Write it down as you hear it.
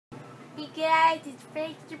Hey guys, it's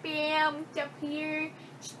Frankster Bam. What's up here?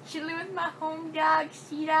 Chilling with my home dog,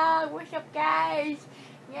 Sea-Dog. What's up, guys?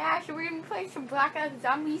 Yeah, so we're gonna be playing some Blackout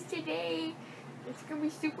Zombies today. It's gonna be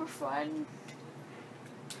super fun.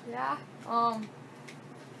 Yeah.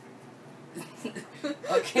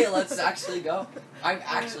 Okay, let's actually go. I'm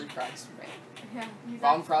actually Frogster. Yeah.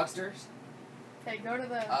 Bomb Frogsters. Okay, go to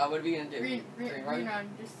the. What are we gonna do? Green run? run,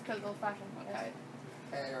 just because old fashioned. Okay.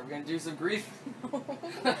 Okay, are we gonna do some grief? No.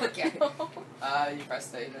 Okay. No. You press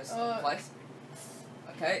stay just place.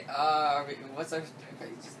 Okay. What's our?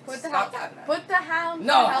 Okay, just Put the stop hound. that. Put the hound.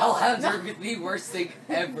 No, to hellhounds no. are the worst thing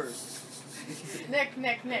ever. Nick,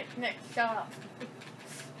 shut up.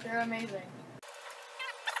 They're amazing.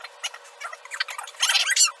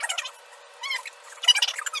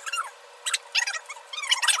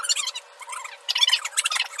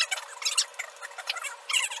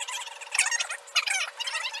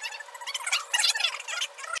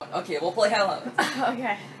 Okay, we'll play hellhounds.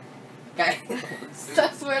 Okay. Okay. So,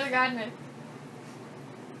 swear to God, Nick.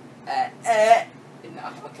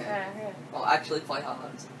 No, okay. Yeah. We'll actually play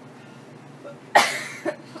hellhounds.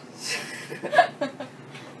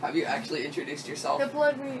 Have you actually introduced yourself? The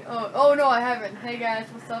plug me. Oh no, I haven't. Hey guys,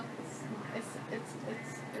 what's up?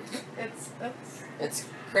 It's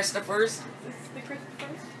Christopher's. It's the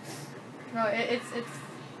Christopher's. No,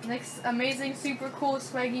 it's Nick's amazing, super cool,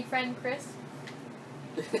 swaggy friend Chris.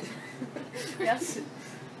 Yes.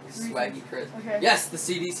 Swaggy Chris. Okay. Yes, the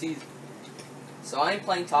CDCs. So I'm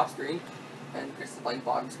playing top screen, and Chris is playing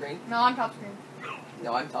bottom screen. No, I'm top screen.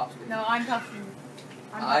 No, I'm top screen. No, I'm top screen.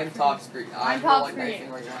 I'm top screen. I'm top like screen.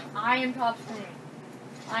 knifing right now. I am top screen.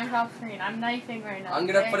 I'm top screen. I'm knifing right now. I'm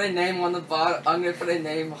gonna okay? put a name on the bottom. I'm gonna put a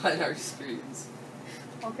name on our screens.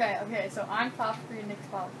 Okay. So I'm top screen. Nick's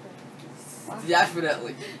bottom screen.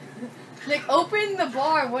 Definitely. Nick, open the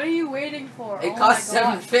bar. What are you waiting for? It costs my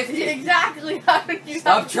God. $7.50. Exactly. How did you?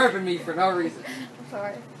 Stop chirping me for no reason. I'm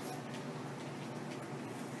sorry.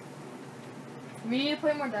 We need to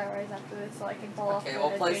play more Die Rise after this so I can fall off the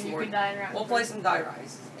we'll edge play and some you more. can die in round We'll three. play some Die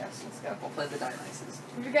Rise. Yes, let's go. We'll play the Die Rises.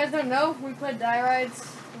 If you guys don't know, we played Die Rides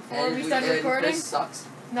before And we started did. recording. Chris sucks.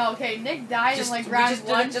 No, okay, Nick died in like round just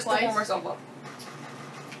one just twice. to warm ourselves up.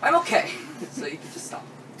 I'm okay. So you can just stop.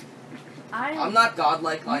 I'm not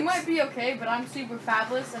godlike. You might be okay, but I'm super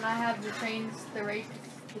fabulous and I have the trains, the race,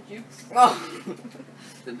 the jukes. Oh.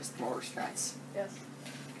 The Mr. Moore strats. Yes.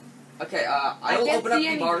 Okay, I will open up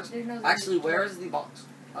the bars. No Actually, where is the box?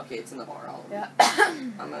 Okay, it's in the bar. Yeah.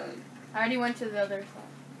 I'm gonna. I already went to the other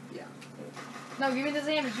side. Yeah. No, give me the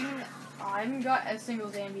Zambi. Give me. Oh, I haven't got a single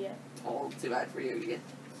Zambi yet. Oh, too bad for you. You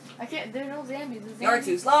I can't. There's no Zambis. You're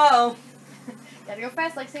too slow. Gotta go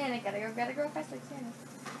fast like Santa. Gotta go fast like Santa.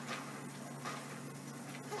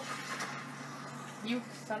 You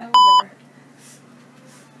son of a whore.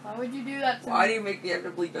 Why would you do that to me? Why do you make me have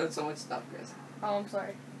to bleep out so much stuff, Chris? Oh, I'm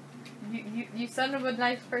sorry. You son of a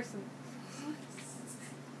nice person.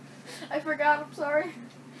 I forgot, I'm sorry.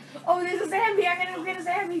 Oh, there's a Zambi! I'm gonna go get a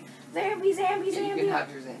Zambi! Zambi! You can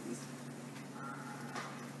have your Zambies.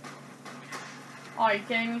 Oh, are you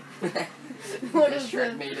kidding me? What is Shrek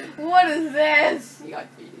this? made it. What is this? You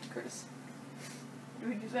got baited, Chris.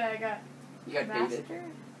 What did you say I got? You got baited. Master?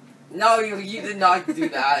 No, you did not do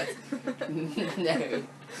that. No.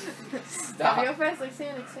 Stop. Gotta go fast like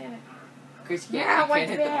Santa, Chris, you Yeah, can't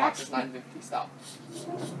hit the back. box. It's 950. Stop.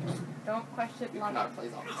 Don't question You logic. cannot play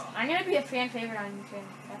zombies. I'm gonna be a fan favorite on your channel.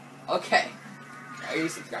 Okay. Are you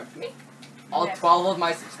subscribed to me? All Yes. 12 of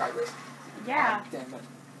my subscribers? Yeah. God damn it.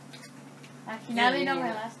 Actually, now they know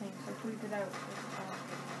my last name, so tweet it out.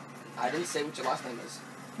 I didn't say what your last name is.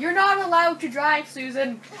 You're not allowed to drive,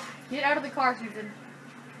 Susan. Get out of the car, Susan.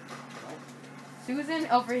 Susan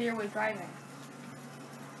over here was driving.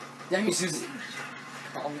 Damn you, Susan.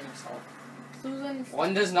 Calm yourself. Susan.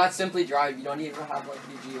 One does not simply drive. You don't even have like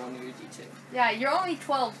your G1 or your G2. Yeah, you're only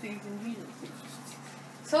 12, Susan. Jesus.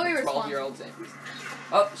 So irresponsible. 12-year-old Zambies.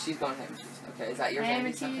 Oh, she's going ham and cheese. Okay, is that your Ham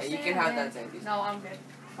and Zambies? cheese Okay, you can have that Zambies. No, I'm good.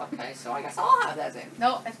 Okay, so I guess I'll have that Zambies.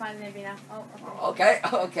 No, it's my Zambi now. Oh, okay.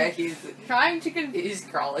 Okay, he's Trying to he's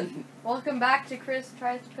crawling. Welcome back to Chris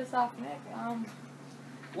tries to piss off Nick.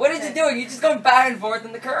 What is he doing? You're just going back and forth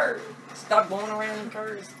in the curve. Stop going around in the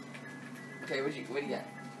curves. Okay, what do you get?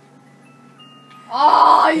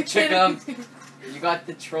 Oh, you Chick kidding 'em. me? You got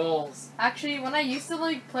the trolls. Actually, when I used to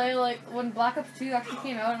play when Black Ops 2 actually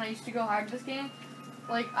came out, and I used to go hard at this game,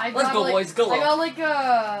 Let's go, boys, go.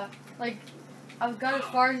 I got as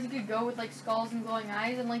far as you could go with skulls and glowing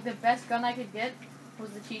eyes, and the best gun I could get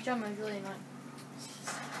was the Cheechum. It was really annoying.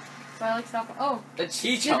 But I like stuff. Oh, The get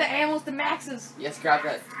Chicho. the animals to maxes. Yes, grab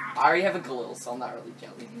that. I already have a Galil, so I'm not really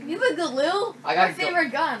jelly. You have a Galil? I got my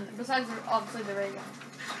favorite gun, besides obviously the ray gun.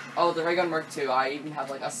 Oh, the Ray Gun Mark II. I even have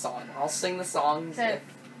like a song. I'll sing the songs Okay. if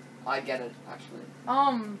I get it, actually.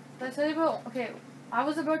 Did I tell you about? Okay, I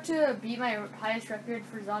was about to beat my highest record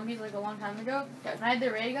for zombies like a long time ago, Okay. and I had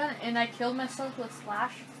the ray gun, and I killed myself with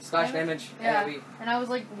slash. Splash damage, Yeah. AoE. And I was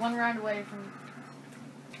like 1 round away from.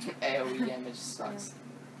 AoE damage sucks.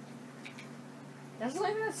 That's the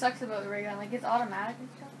only thing that sucks about the ray gun. Like it's automatic and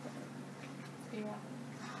stuff. But, yeah.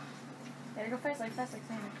 Gotta go fast like Sandra.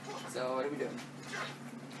 So, what are we doing?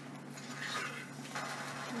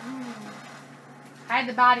 Hide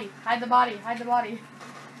the body. Hide the body. Hide the body.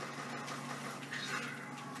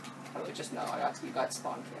 Oh, just no. You got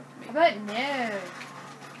spawn camped me. I bet no.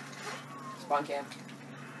 Spawn camp.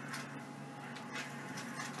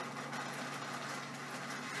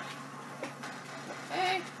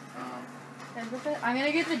 Hey. I'm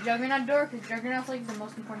gonna get the Juggernaut door because Juggernaut's like the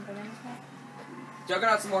most important thing in this map.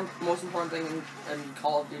 Juggernaut's the most important thing in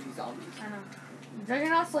Call of Duty Zombies. I know.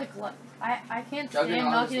 Juggernaut's like I can't stand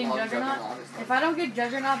Juggernaut not is getting love, Juggernaut. Juggernaut is love. If I don't get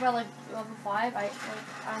Juggernaut by like level 5, I'm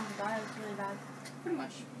die. It's really bad. Pretty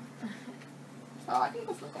much. I can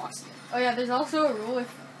go for boss. Oh yeah, there's also a rule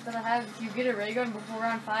that I have. If you get a ray gun before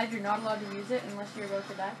round 5, you're not allowed to use it unless you're about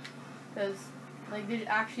to die. Because like there's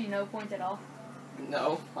actually no point at all.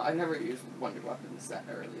 No, I've never used wonder weapons that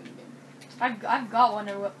early in the game. I've got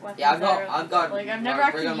wonder weapons. Yeah, I've got. Like I've never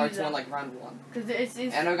actually used one them. like round 1. Because it's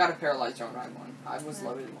And I got a paralyzed drone round 1. I was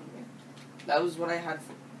loaded in one game. That was what I had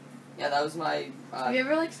for. Yeah, that was my. Have you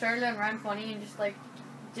ever like started on round 20 and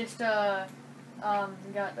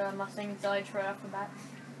got Mustang and Sally right off the bat?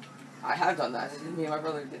 I have done that. Me and my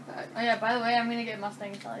brother did that. Oh yeah, by the way, I'm gonna get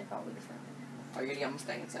Mustang and Sally probably this round. Are you gonna get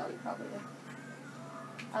Mustang and Sally? Probably.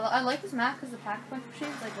 I like this map because the pack-punch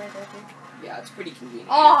machine's like right there too. Yeah, it's pretty convenient.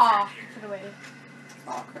 Oh! Should have waited.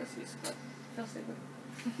 Oh, Chris, you split. Feel stupid.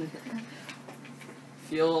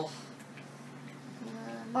 Feel.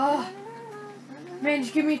 Oh! Man,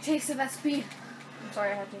 just give me a taste of that speed. I'm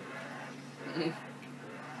sorry I had to.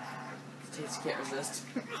 Taste can't resist.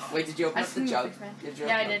 Wait, did you open up the jug? Did you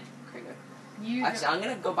yeah, I open did. Up? Okay, good. You Actually, I'm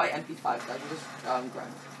gonna go buy MP5 so I can just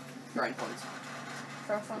grind points.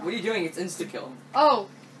 What are you doing? It's insta-kill. Oh!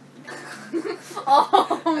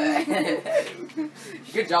 Oh, man.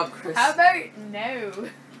 Good job, Chris. How about no?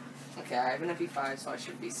 Okay, I have an MP5, so I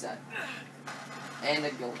should be set. And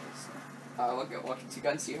a guild. What 2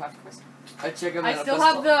 guns do you have, Chris? A chicken and I a still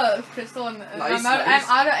pistol. have the pistol and Nice, I'm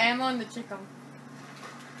out of ammo in the chicken.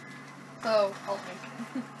 So, help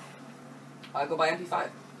me. I'll go buy MP5.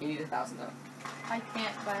 You need 1,000 though. I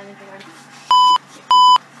can't buy anything right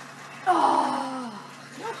Oh!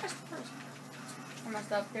 No, press the first. I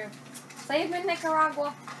messed up here. Save me,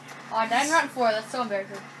 Nicaragua. Oh, I died in round 4. That's so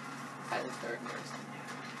embarrassing. That is very embarrassing.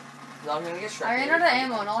 So I'm gonna get Shrek. I ran out of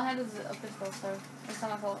ammo and all I had was a pistol, so it's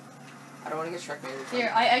not my fault. I don't want to get Shrek made.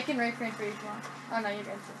 Here, I can ray crane for you if you want. Oh no, you're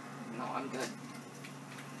good. No, I'm good.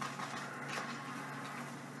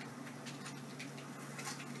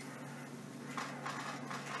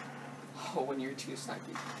 Oh, when you're too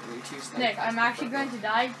snipey. Nick, I'm actually going to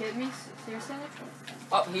die. Get me? Seriously, Nick?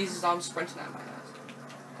 Oh, he's sprinting at my ass.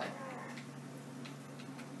 Okay.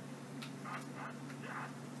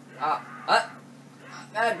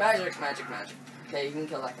 Magic. Okay, you can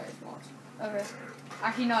kill that guy if you want. Okay.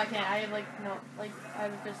 Actually, no, I can't. I have, I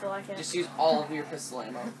have a pistol, I can't. Just use all of your pistol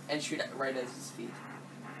ammo and shoot it right at his feet.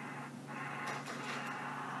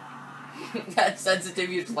 That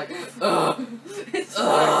sensitivity is like, ugh.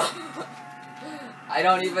 Ugh. I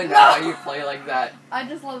don't even know how you play like that. I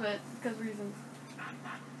just love it, because reasons.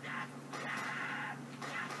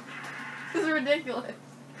 This is ridiculous.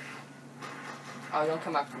 Oh, don't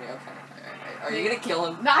come after me, okay. Are you gonna kill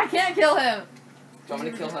him? No, I can't kill him! Do you want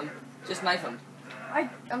me to kill him? Just knife him. I'm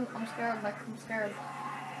scared, Nick. I'm scared.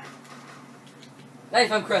 Knife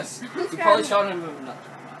him, Chris. You probably shot him enough.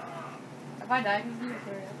 If I die, he's gonna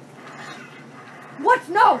kill you. What?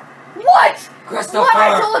 No! What? Christopher! What?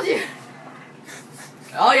 I told you!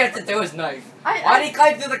 All you have to do is knife. Why did he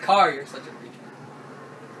climb through the car? You're such a retard.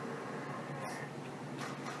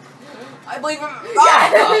 I believe him.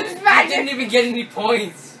 Yes, You didn't even get any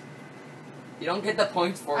points. You don't get the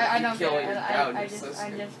points for it. I don't get it. I'm just.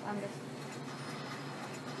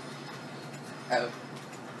 Oh.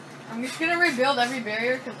 I'm just gonna rebuild every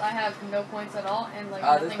barrier because I have no points at all and like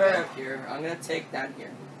This nothing barrier good. up here. I'm gonna take that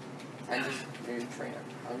here and just train it.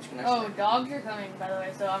 I'm just gonna. Oh, dogs are coming, by the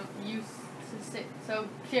way. So I'm used to sit. So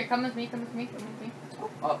here, come with me.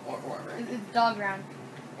 Oh, whatever. It's dog round.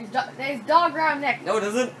 It's dog round, Nick. No, it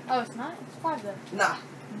isn't. Oh, it's not. It's 5 though. Nah.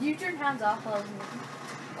 Do you turn hands off while I was moving?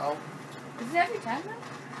 No. Is it every time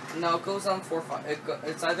though? No, it goes on 4 or 5.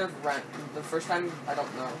 It's either rent. The first time, I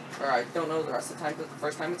don't know. Or I don't know the rest of the time, but the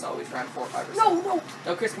first time it's always around 4 or 5 or 6. No!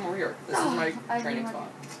 No, Chris, come over here. This is my training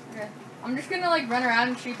spot. Okay. I'm just gonna like run around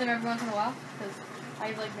and shoot them every once in a while, because I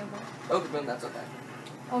have like no goal. Oh, Kaboom, that's okay.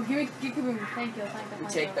 Oh, give Kaboom. Thank you. You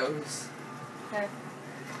take those. Okay.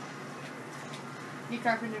 You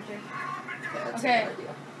carpenter too. Yeah, that's Okay. a good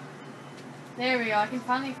idea. There we go. I can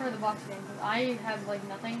finally throw the box again, because I have like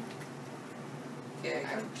nothing. Yeah, you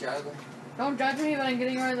got a jug. Don't judge me, but I'm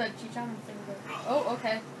getting rid of the chichan thing. Oh,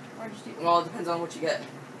 okay. Or just do. Well, it depends on what you get.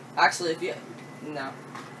 Actually, if you... No.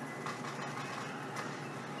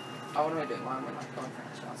 Oh, what am I doing? Why am I not going for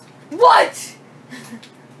next shots? What?!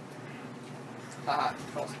 Haha,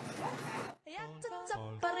 false.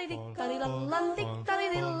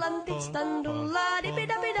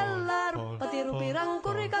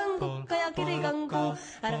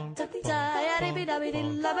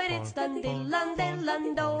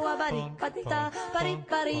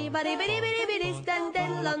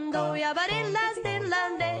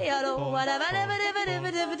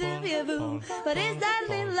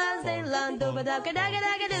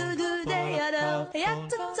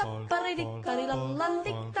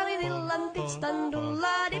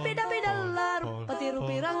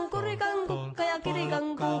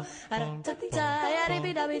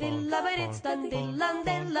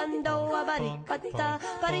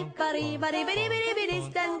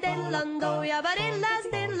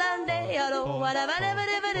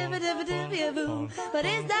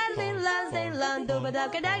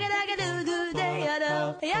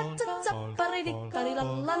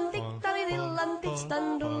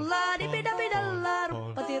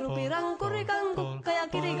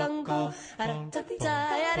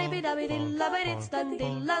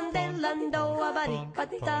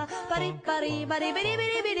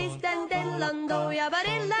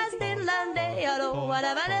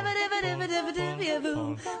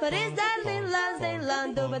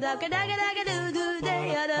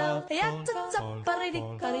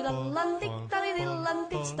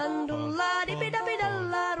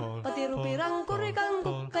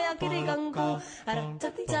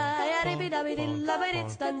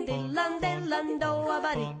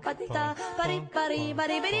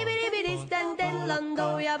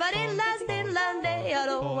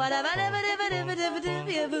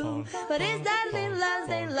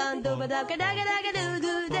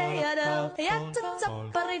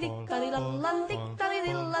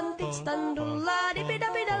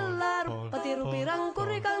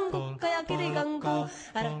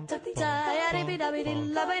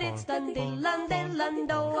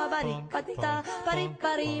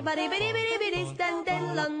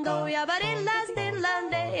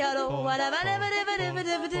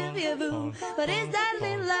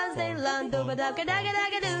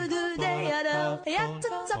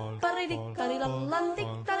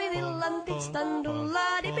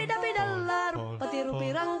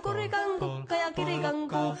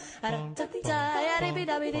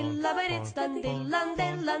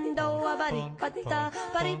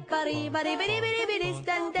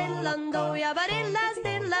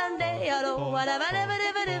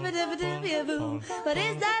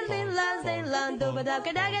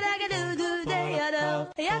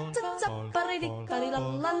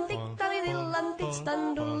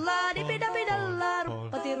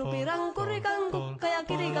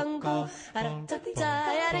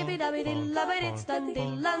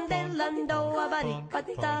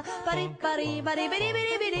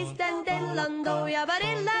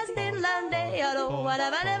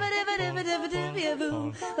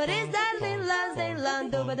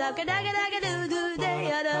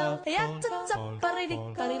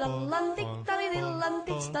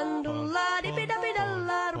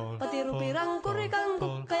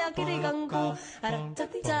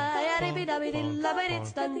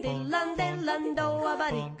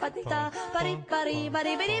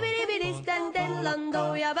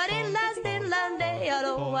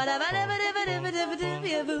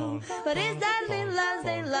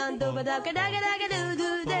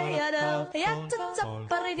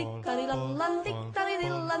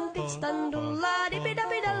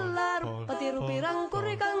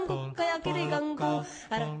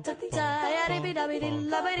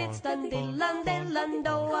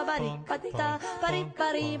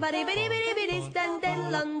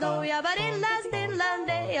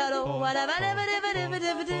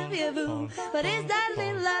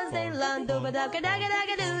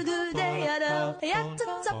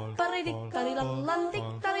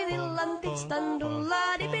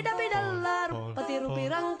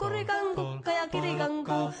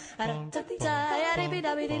 kirigangu. Aratata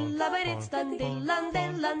bidabidilla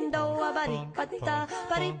bidistandillandellando abaripata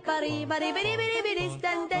baripari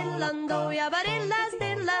baribidibidibidistandellando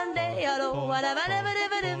yabarillastillandealo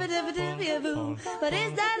whatabadabadabadabadabu. What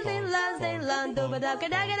is that lillastillando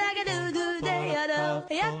badakadagadagadududeyado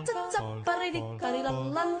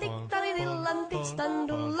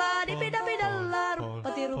yatsatsaparidikarilallantiktaridillantikstandulla dibidabidalla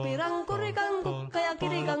rupatirupirangkuriganggu kaya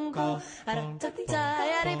kirigangu.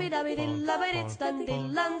 Aratata bidabidilla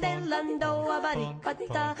bidistandillandellando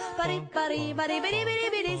abaripata baripari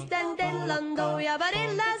baribidibidibidistandellando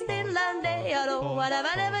yabarillastillandealo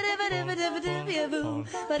whatabadabadabadabadabu.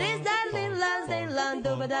 What is that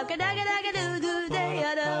lillastillando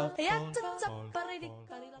badakadagadagadududeyado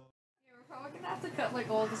yatsatsaparidikarilallantiktaridillantikstandulla. We're probably gonna have to cut like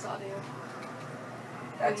all this audio.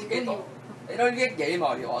 That's okay though. They don't get game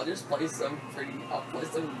audio. I'll just play some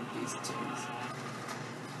these tunes.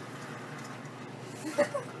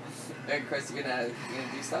 Hey Chris, you gonna do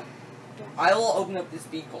stuff? I will open up the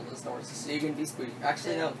speed cola stores so you can be speedy.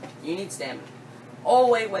 Actually no, you need stamina. Oh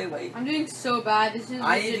wait. I'm doing so bad. This is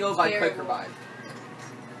I need to go by terrible. quick revive.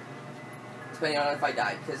 Depending on if I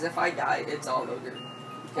die. Because if I die, it's all over.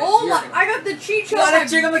 Oh my, I got the cheat code gotta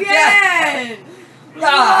cheat 'em again!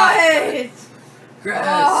 What? Chris!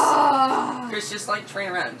 Ah. Chris, just like train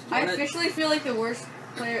around. I officially feel like the worst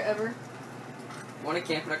player ever. You wanna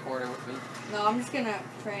camp in a corner with me? No, I'm just gonna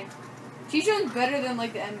train. Cheat-Shone's better than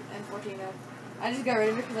like the M14 though. I just got rid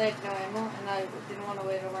of it because I had no ammo and I didn't want to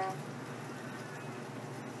wait around.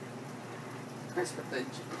 Chris,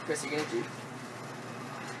 you gonna do?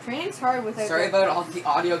 Training's hard without. Sorry about all the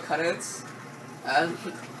audio cutouts.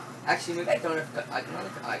 Actually, maybe I don't have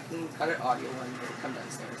I can cut it audio when they come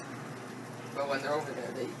downstairs. But when they're over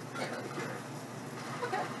there, they can't really hear it.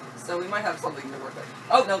 Okay. So we might have something to work with.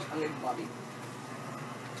 Oh no, I'm getting lobby.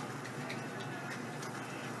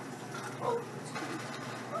 Oh.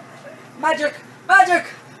 Magic! Magic!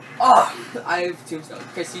 Oh, I have tombstone.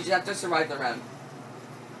 Chris, you just have to survive the round.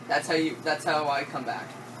 That's how I come back.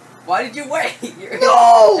 Why did you wait?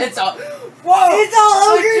 No! It's all. Whoa! It's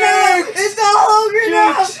all ogre now! Jukes! It's all ogre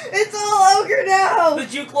now! Jukes! It's all ogre now! The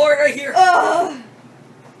juke lord right here. Ugh.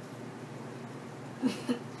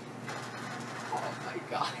 Oh my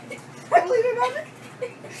god. I believe in magic.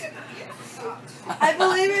 I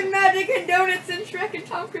believe in magic and donuts and Shrek and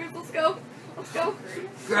Tom Cruise. Let's go. Let's go.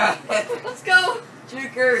 Grab it. Let's go.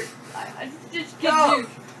 Juker. I just get Go. juke.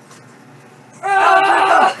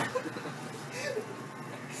 Ah!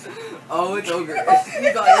 Oh, it's ogre. You got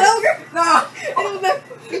It's not it. ogre. No. It'll never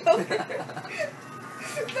be ogre.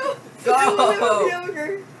 No. Go. It will never be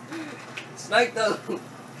ogre. Snipe though.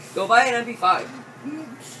 Go buy an MP5.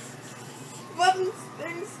 Buttons,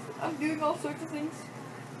 things. I'm doing all sorts of things.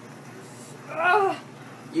 Ugh.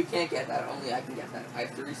 You can't get that. Only I can get that. I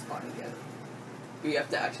have to respawn and get it. We have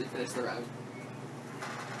to actually finish the round.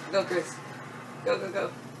 Go, Chris. Go, go,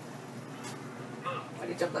 go. Why'd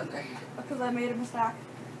you jump down there? Because I made a mistake.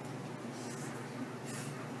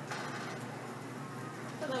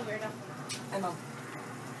 Hello, weirdo. I know.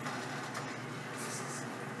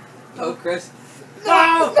 Go, Chris.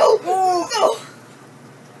 No! No! No!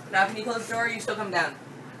 Now, can you close the door or you still come down?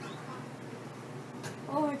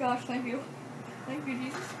 Oh my gosh, thank you. Thank you,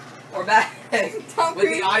 Jesus. We're back Tom with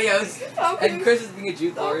Cruise. the audios. Tom And Cruise. Chris is being a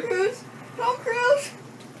juke Tom lord. Cruise. Tom Cruise.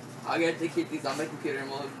 I'll get to keep these on my computer and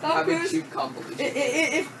we'll Tom have Cruise. a juke compilation.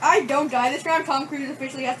 If I don't die this round, Tom Cruise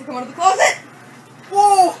officially has to come out of the closet.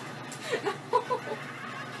 Whoa!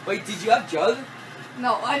 Wait, did you have Jug?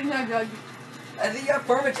 No, I didn't have drugs. I think you have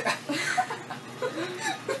Permature.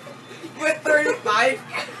 With 35?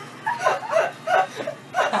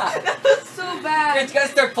 That was so bad. You gotta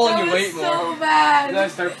start pulling That your was weight more. so bad. You gotta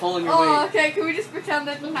start pulling your Oh, weight. okay. Can we just pretend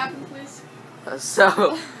that didn't happen, please?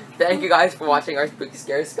 So, thank you guys for watching our spooky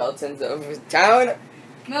scary skeletons of town.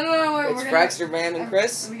 No, It's Fraxter Man and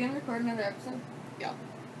Chris. Are we gonna record another episode? Yeah.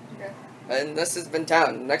 Okay. And this has been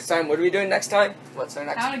Town. Next time, what are we doing next time? What's our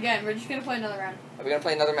next? Town again. We're just gonna play another round. Are we gonna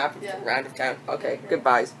play another map? Yeah. Round of Town. Okay, Yeah.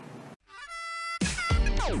 goodbyes.